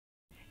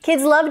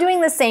Kids love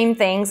doing the same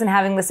things and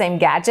having the same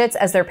gadgets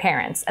as their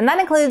parents, and that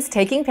includes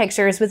taking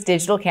pictures with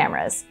digital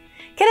cameras.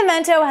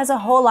 Kidamento has a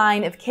whole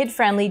line of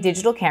kid-friendly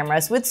digital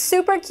cameras with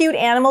super cute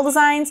animal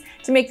designs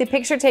to make the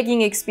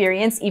picture-taking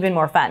experience even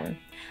more fun.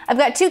 I've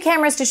got 2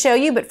 cameras to show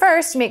you, but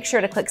first, make sure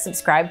to click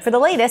subscribe for the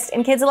latest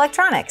in kids'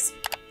 electronics.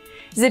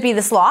 Zippy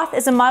the Sloth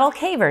is a Model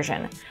K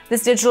version.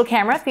 This digital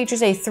camera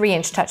features a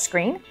 3-inch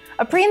touchscreen,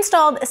 a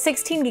pre-installed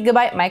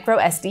 16GB micro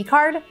SD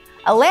card,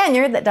 a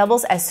lanyard that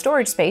doubles as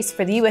storage space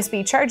for the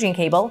USB charging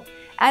cable,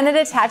 and a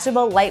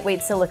detachable lightweight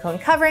silicone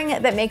covering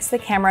that makes the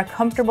camera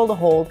comfortable to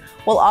hold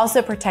while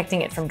also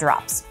protecting it from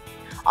drops.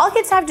 All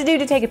kids have to do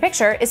to take a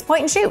picture is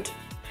point and shoot.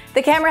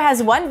 The camera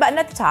has one button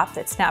at the top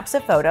that snaps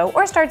a photo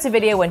or starts a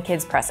video when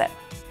kids press it.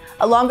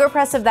 A longer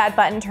press of that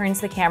button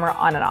turns the camera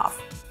on and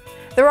off.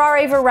 There are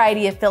a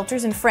variety of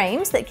filters and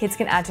frames that kids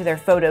can add to their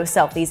photos,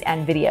 selfies,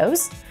 and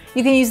videos.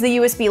 You can use the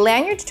USB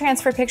lanyard to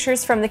transfer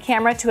pictures from the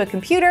camera to a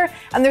computer,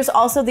 and there's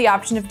also the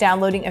option of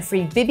downloading a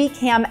free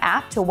BibiCam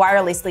app to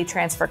wirelessly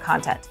transfer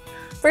content.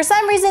 For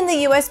some reason,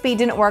 the USB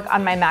didn't work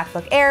on my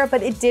MacBook Air,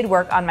 but it did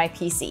work on my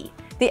PC.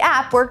 The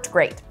app worked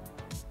great.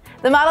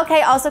 The Model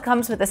K also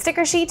comes with a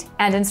sticker sheet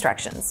and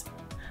instructions.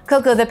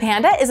 Koko the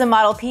Panda is a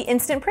Model P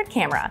instant print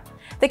camera.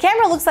 The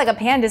camera looks like a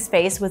panda's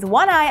face with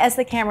one eye as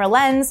the camera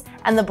lens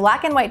and the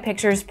black and white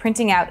pictures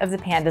printing out of the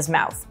panda's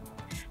mouth.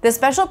 The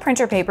special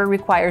printer paper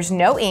requires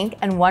no ink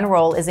and 1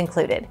 roll is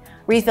included.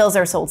 Refills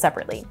are sold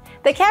separately.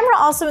 The camera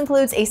also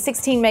includes a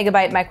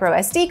 16GB micro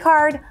SD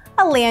card,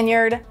 a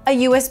lanyard,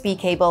 a USB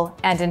cable,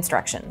 and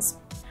instructions.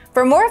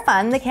 For more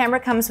fun, the camera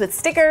comes with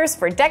stickers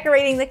for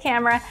decorating the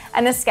camera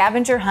and a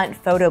scavenger hunt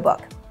photo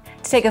book.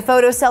 To take a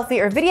photo,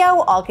 selfie, or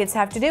video, all kids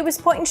have to do is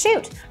point and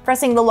shoot,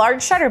 pressing the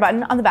large shutter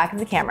button on the back of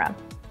the camera.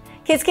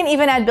 Kids can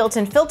even add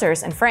built-in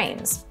filters and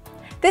frames.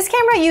 This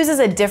camera uses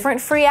a different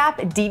free app,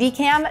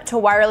 DDCam, to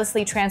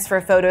wirelessly transfer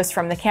photos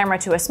from the camera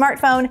to a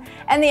smartphone,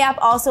 and the app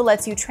also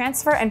lets you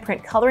transfer and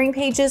print coloring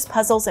pages,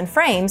 puzzles, and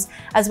frames,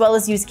 as well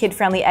as use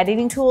kid-friendly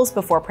editing tools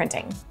before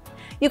printing.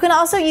 You can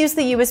also use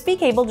the USB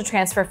cable to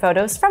transfer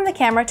photos from the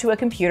camera to a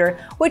computer,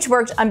 which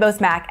worked on both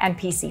Mac and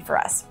PC for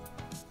us.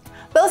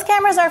 Both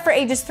cameras are for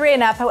ages 3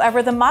 and up,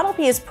 however, the Model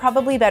P is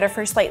probably better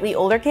for slightly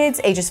older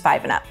kids, ages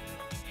 5 and up.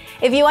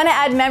 If you want to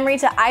add memory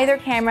to either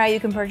camera, you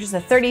can purchase a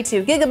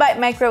 32GB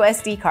micro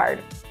SD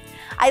card.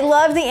 I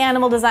love the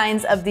animal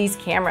designs of these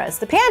cameras.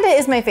 The Panda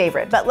is my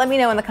favorite, but let me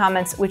know in the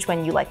comments which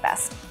one you like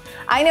best.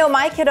 I know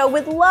my kiddo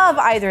would love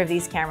either of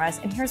these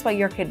cameras, and here's why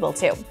your kid will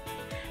too.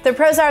 The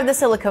pros are the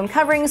silicone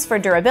coverings for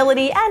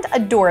durability and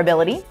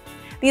adorability.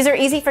 These are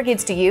easy for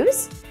kids to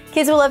use.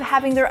 Kids will love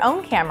having their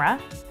own camera,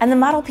 and the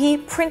Model P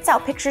prints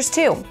out pictures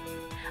too.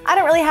 I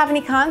don't really have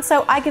any cons,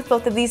 so I give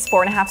both of these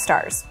 4.5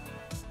 stars.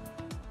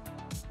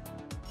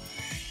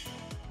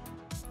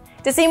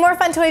 To see more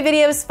fun toy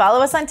videos,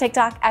 follow us on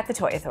TikTok at The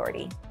Toy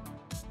Authority.